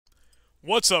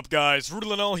What's up, guys? Rudy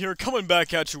Linnell here, coming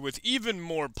back at you with even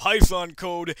more Python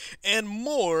code and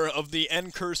more of the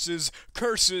ncurses,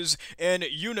 curses, and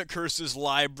unit curses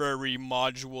library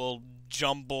module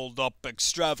jumbled up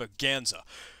extravaganza.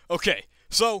 Okay,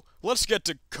 so let's get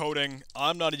to coding.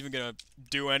 I'm not even gonna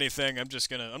do anything.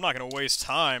 I'm not gonna waste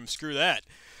time. Screw that.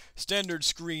 Standard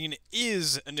screen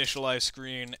is initialize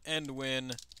screen, end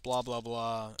win, blah blah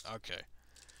blah. Okay.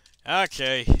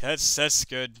 Okay, that's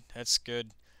good. That's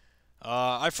good.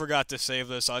 I forgot to save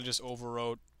this. I just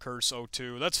overwrote curse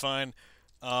 02. That's fine.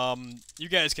 You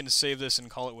guys can save this and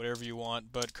call it whatever you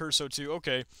want, but curse 02,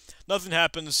 okay. Nothing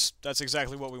happens. That's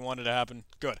exactly what we wanted to happen.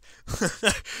 Good.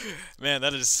 Man,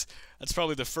 that's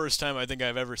probably the first time I think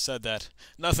I've ever said that.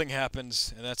 Nothing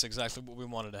happens, and that's exactly what we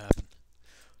wanted to happen.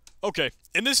 Okay,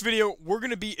 in this video, we're going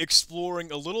to be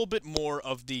exploring a little bit more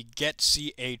of the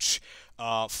getch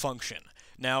function.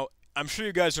 Now, I'm sure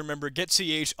you guys remember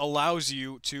getch allows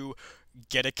you to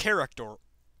get a character.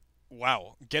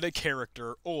 Wow, get a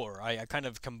character or. I kind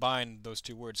of combined those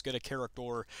two words. Get a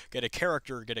character, get a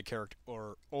character, get a character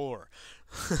or.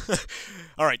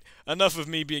 Alright, enough of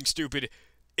me being stupid.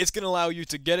 It's going to allow you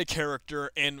to get a character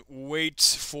and wait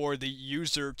for the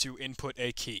user to input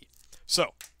a key.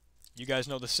 So, you guys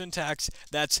know the syntax.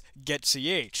 That's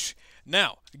getch.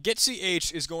 Now,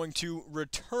 getch is going to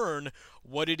return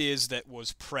what it is that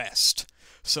was pressed.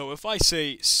 So if I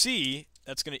say C,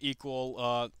 that's going to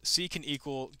equal, C can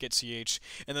equal getch.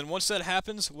 And then once that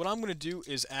happens, what I'm going to do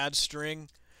is add string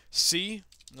C.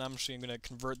 And I'm actually going to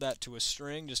convert that to a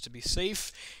string just to be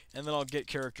safe. And then I'll get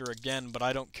character again, but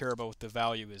I don't care about what the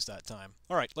value is that time.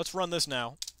 Alright, let's run this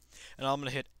now. And I'm going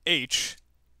to hit H.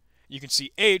 You can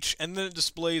see H, and then it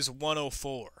displays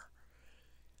 104.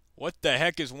 What the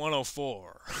heck is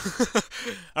 104?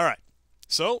 Alright,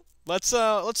 so let's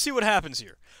see what happens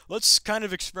here. Let's kind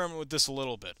of experiment with this a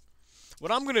little bit.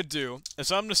 What I'm going to do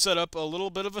is I'm going to set up a little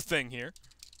bit of a thing here.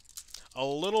 A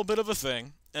little bit of a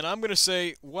thing. And I'm going to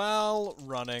say, while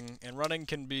running, and running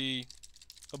can be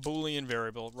a Boolean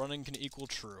variable. Running can equal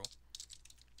true.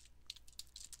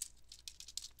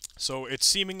 So it's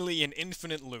seemingly an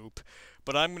infinite loop.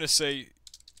 But I'm going to say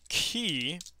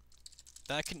key,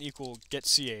 that can equal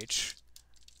getch.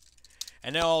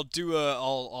 And now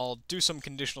I'll do some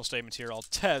conditional statements here. I'll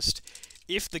test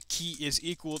if the key is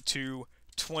equal to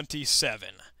 27.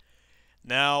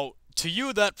 Now, to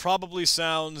you that probably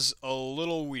sounds a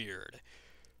little weird.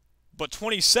 But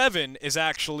 27 is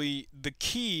actually the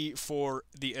key for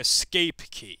the escape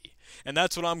key. And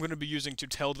that's what I'm going to be using to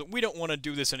tell that we don't want to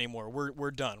do this anymore.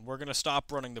 We're done. We're going to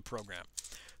stop running the program.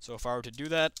 So if I were to do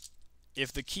that,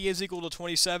 if the key is equal to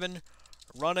 27,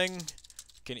 running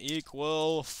can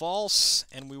equal false,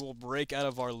 and we will break out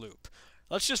of our loop.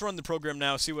 Let's just run the program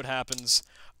now, see what happens.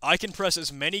 I can press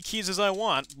as many keys as I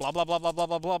want, blah, blah, blah, blah, blah,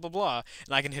 blah, blah, blah, blah,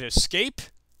 and I can hit escape,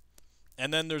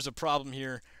 and then there's a problem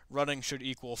here. Running should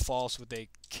equal false with a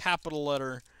capital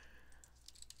letter.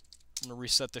 I'm going to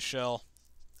reset the shell.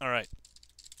 Alright.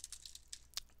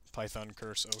 Python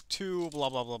curse 02, blah,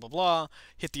 blah, blah, blah, blah.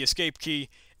 Hit the escape key,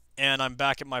 and I'm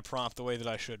back at my prompt the way that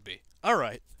I should be.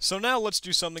 Alright, so now let's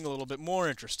do something a little bit more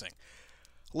interesting.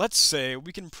 Let's say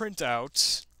we can print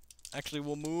out... Actually,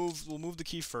 we'll move the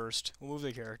key first. We'll move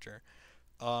the character.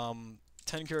 10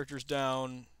 characters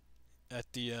down at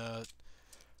the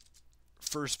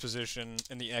first position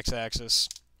in the x-axis.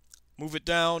 Move it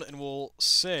down, and we'll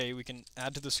say we can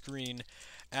add to the screen,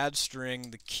 add string,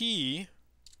 the key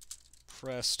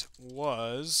pressed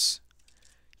was,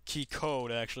 key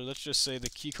code actually, let's just say the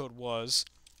key code was,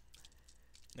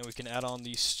 now we can add on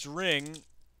the string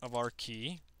of our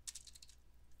key,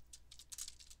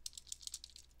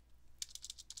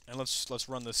 and let's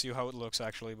run this, see how it looks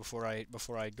actually before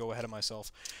I go ahead of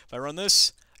myself. If I run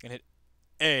this, I can hit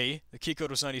A, the key code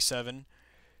was 97.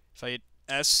 If I hit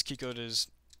S, key code is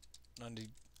 90,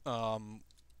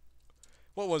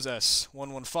 what was S?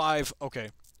 115,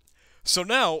 okay. So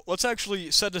now, let's actually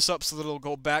set this up so that it'll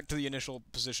go back to the initial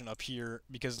position up here,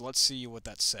 because let's see what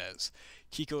that says.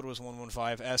 Key code was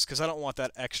 115S, because I don't want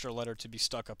that extra letter to be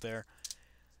stuck up there.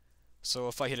 So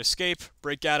if I hit escape,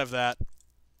 break out of that,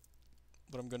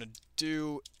 what I'm going to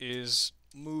do is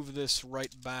move this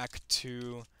right back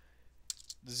to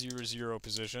the 0, 0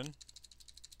 position.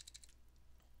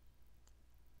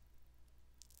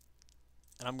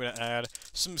 And I'm going to add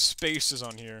some spaces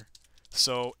on here.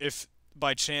 So if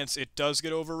by chance it does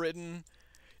get overwritten,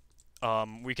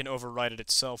 we can overwrite it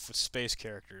itself with space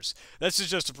characters. This is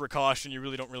just a precaution. You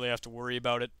really don't have to worry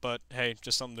about it, but hey,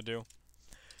 just something to do.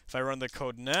 If I run the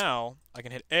code now, I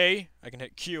can hit A, I can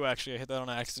hit Q, actually I hit that on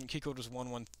accident. Key code was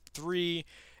 113,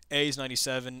 A is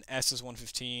 97, S is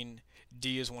 115,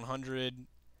 D is 100,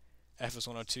 F is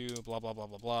 102, blah, blah, blah,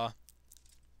 blah, blah.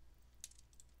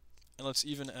 And let's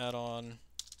even add on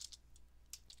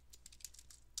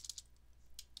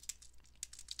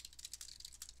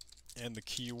and the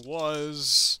key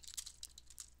was,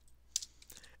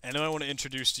 and then I want to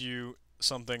introduce to you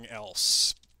something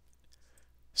else.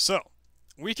 So,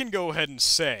 we can go ahead and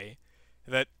say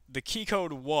that the key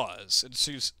code was,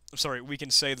 we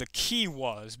can say the key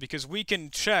was, because we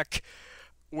can check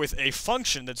with a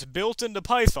function that's built into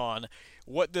Python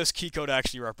what this key code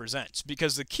actually represents.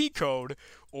 Because the key code,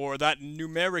 or that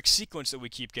numeric sequence that we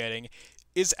keep getting,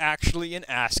 is actually an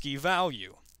ASCII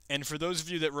value. And for those of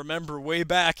you that remember way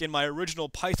back in my original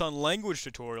Python language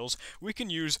tutorials, we can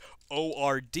use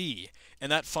ORD, and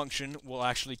that function will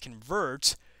actually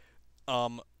convert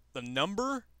the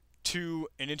number to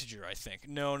an integer, I think.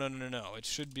 No. It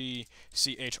should be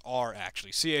CHR,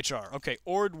 actually. CHR. Okay,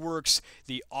 ORD works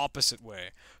the opposite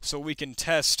way. So we can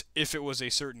test if it was a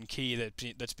certain key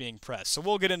that's being pressed. So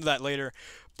we'll get into that later.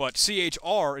 But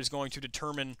CHR is going to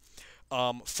determine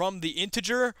from the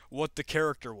integer what the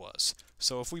character was.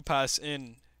 So if we pass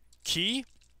in key,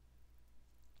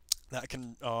 that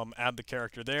can add the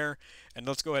character there. And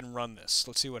let's go ahead and run this.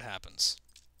 Let's see what happens.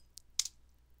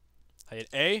 I hit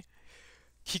A.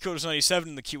 Key code is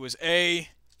 97, the key was A,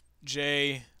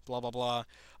 J, blah, blah, blah.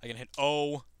 I can hit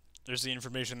O. There's the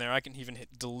information there. I can even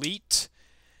hit delete,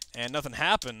 and nothing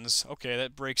happens. Okay,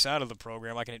 that breaks out of the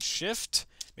program. I can hit shift,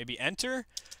 maybe enter.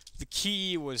 The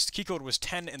key code was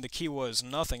 10, and the key was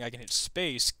nothing. I can hit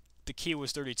space. The key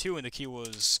was 32, and the key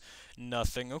was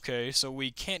nothing. Okay, so we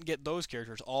can't get those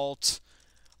characters. Alt,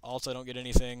 I don't get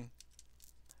anything.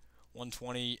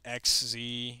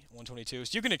 120XZ, 122.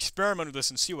 So you can experiment with this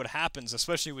and see what happens,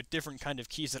 especially with different kind of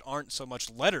keys that aren't so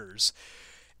much letters.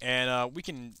 And we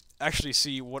can actually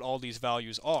see what all these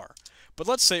values are. But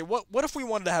let's say, what if we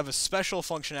wanted to have a special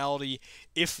functionality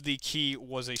if the key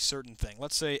was a certain thing?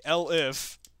 Let's say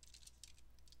elif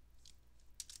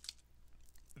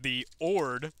the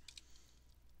ORD,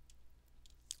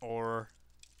 or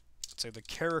let's say the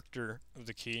character of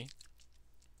the key,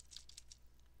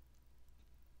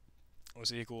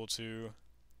 was equal to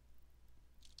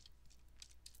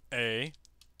A.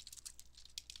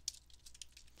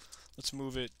 Let's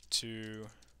move it to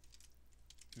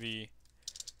the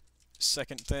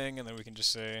second thing, and then we can just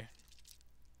say,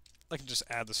 I can just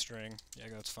add the string. Yeah,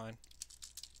 that's fine.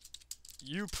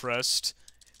 You pressed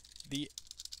the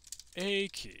A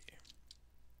key.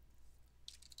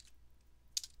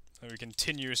 And we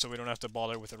continue so we don't have to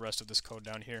bother with the rest of this code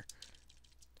down here.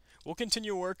 We'll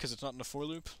continue work because it's not in a for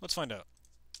loop. Let's find out.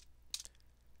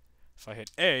 If I hit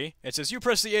A, it says you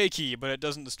press the A key, but it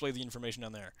doesn't display the information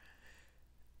down there.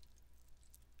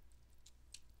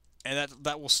 And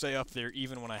that will stay up there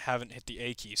even when I haven't hit the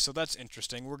A key. So that's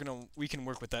interesting. We can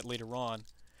work with that later on,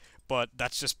 but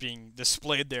that's just being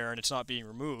displayed there and it's not being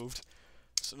removed.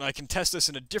 So now I can test this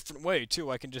in a different way too.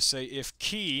 I can just say if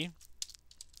key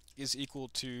is equal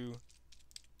to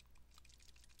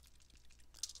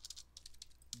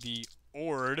the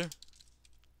ORD,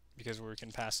 because we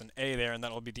can pass an A there, and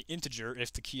that'll be the integer.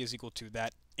 If the key is equal to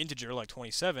that integer, like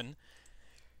 27,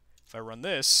 if I run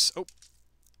this,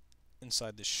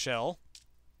 inside the shell,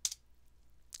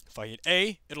 if I hit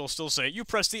A, it'll still say, you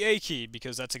press the A key,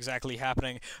 because that's exactly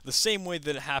happening the same way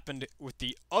that it happened with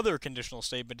the other conditional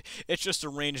statement. It's just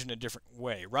arranged in a different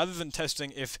way. Rather than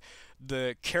testing if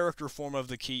the character form of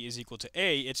the key is equal to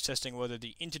A, it's testing whether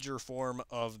the integer form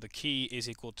of the key is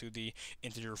equal to the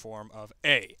integer form of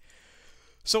A.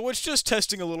 So it's just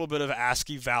testing a little bit of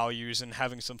ASCII values and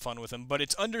having some fun with them, but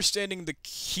it's understanding the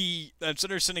key, it's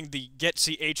understanding the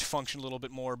getCH function a little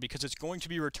bit more, because it's going to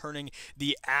be returning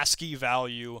the ASCII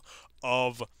value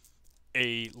of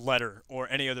a letter or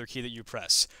any other key that you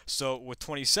press. So with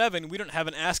 27, we don't have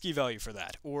an ASCII value for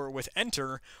that, or with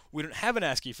enter, we don't have an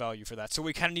ASCII value for that, so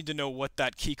we kind of need to know what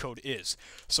that key code is.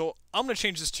 So I'm going to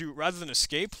change this to, rather than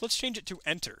escape, let's change it to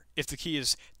enter. If the key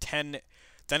is 10,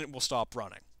 then it will stop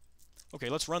running. Okay,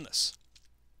 let's run this.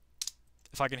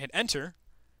 If I can hit enter,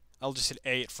 I'll just hit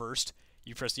A at first.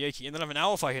 You press the A key, and then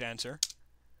now if I hit enter,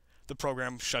 the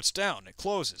program shuts down. It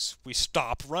closes. We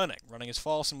stop running. Running is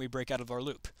false, and we break out of our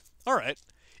loop. Alright,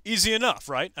 easy enough,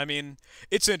 right? I mean,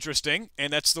 it's interesting,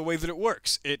 and that's the way that it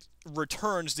works. It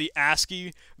returns the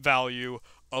ASCII value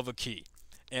of a key.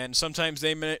 And sometimes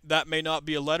that may not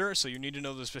be a letter, so you need to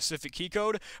know the specific key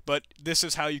code, but this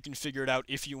is how you can figure it out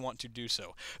if you want to do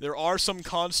so. There are some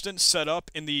constants set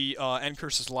up in the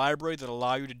ncurses library that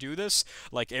allow you to do this,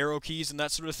 like arrow keys and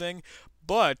that sort of thing,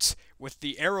 but with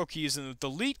the arrow keys and the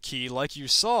delete key, like you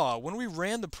saw, when we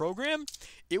ran the program,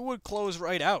 it would close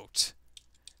right out.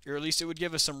 Or at least it would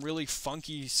give us some really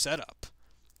funky setup.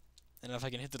 and if I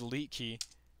can hit the delete key,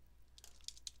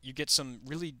 you get some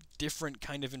really different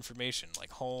kind of information,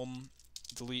 like home,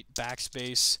 delete,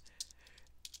 backspace.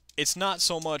 It's not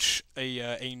so much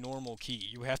a normal key.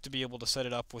 You have to be able to set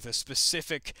it up with a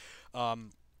specific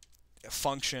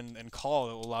function and call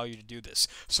that will allow you to do this.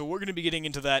 So we're going to be getting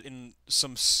into that in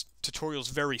some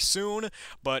tutorials very soon,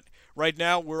 but right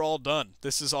now we're all done.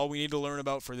 This is all we need to learn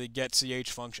about for the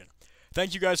getch function.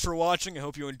 Thank you guys for watching. I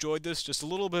hope you enjoyed this. Just a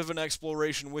little bit of an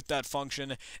exploration with that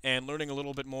function and learning a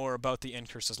little bit more about the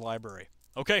ncurses library.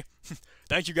 Okay,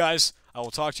 thank you guys. I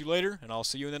will talk to you later, and I'll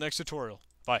see you in the next tutorial.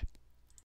 Bye.